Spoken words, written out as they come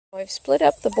I've split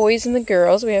up the boys and the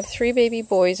girls. We have 3 baby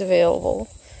boys available.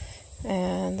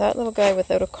 And that little guy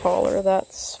without a collar,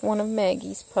 that's one of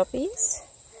Maggie's puppies.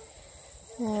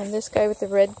 And this guy with the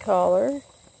red collar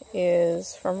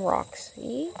is from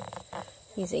Roxy.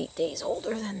 He's 8 days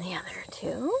older than the other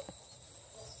 2.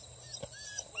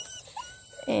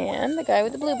 And the guy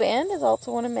with the blue band is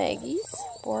also one of Maggie's,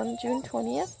 born June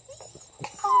 20th.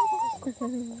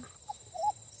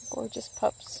 Gorgeous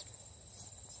pups.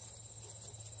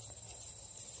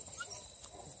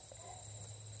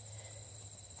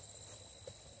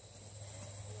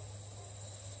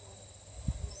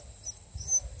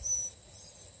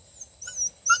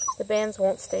 The bands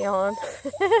won't stay on.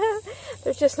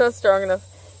 They're just not strong enough.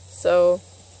 So,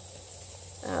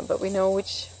 but we know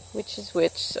which is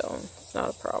which, so it's not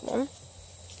a problem.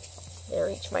 They're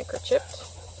each microchipped.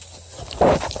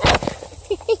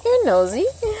 You're nosy.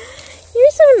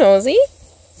 You're so nosy.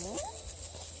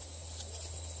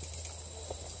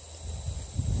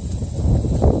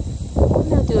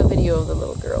 I'll do a video of the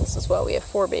little girls as well. We have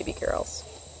 4 baby girls.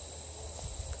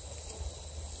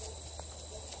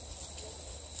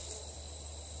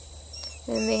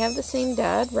 And they have the same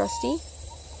dad, Rusty.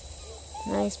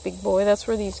 Nice big boy. That's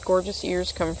where these gorgeous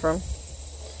ears come from.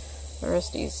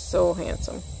 Rusty's so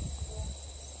handsome.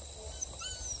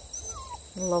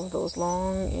 I love those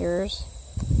long ears.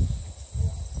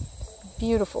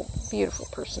 Beautiful, beautiful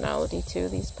personality too.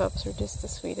 These pups are just the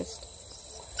sweetest.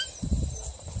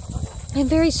 And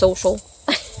very social.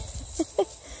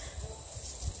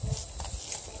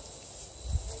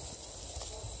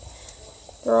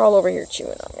 They're all over here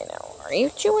chewing on me now. Are you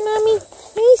chewing on me?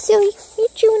 Hey, silly. You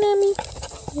chewing on me?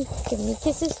 Give me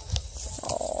kisses.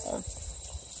 Oh.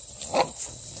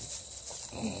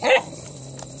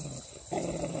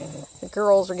 The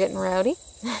girls are getting rowdy.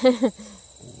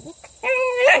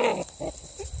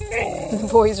 The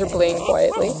boys are playing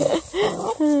quietly.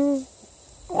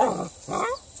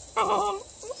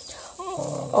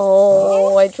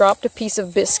 Oh, I dropped a piece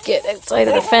of biscuit outside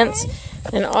of the fence,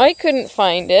 and I couldn't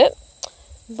find it.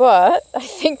 But I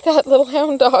think that little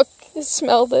hound dog has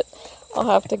smelled it. I'll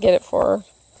have to get it for her.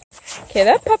 Okay,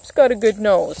 that pup's got a good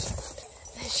nose.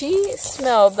 She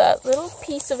smelled that little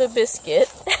piece of a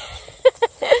biscuit.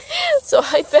 So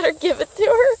I better give it to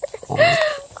her.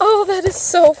 Oh, that is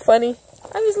so funny.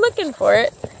 I was looking for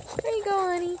it. There you go,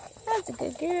 honey. That's a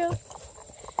good girl.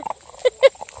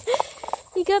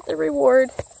 You got the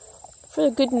reward for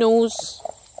a good nose.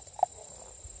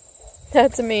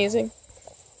 That's amazing.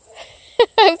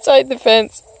 Outside the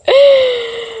fence.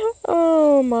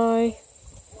 Oh my.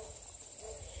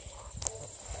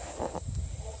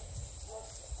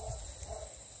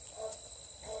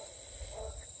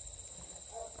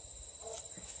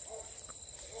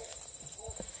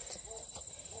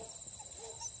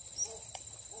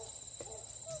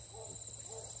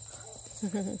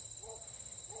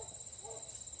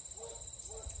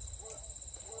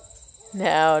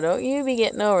 Now, don't you be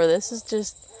getting over this. This is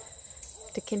just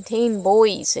to contain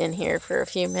boys in here for a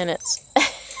few minutes.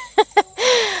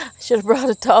 Should have brought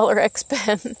a taller X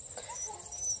pen.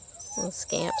 Little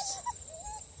scamps.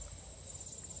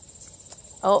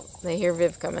 Oh, they hear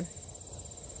Viv coming.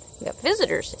 We got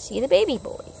visitors to see the baby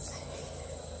boys.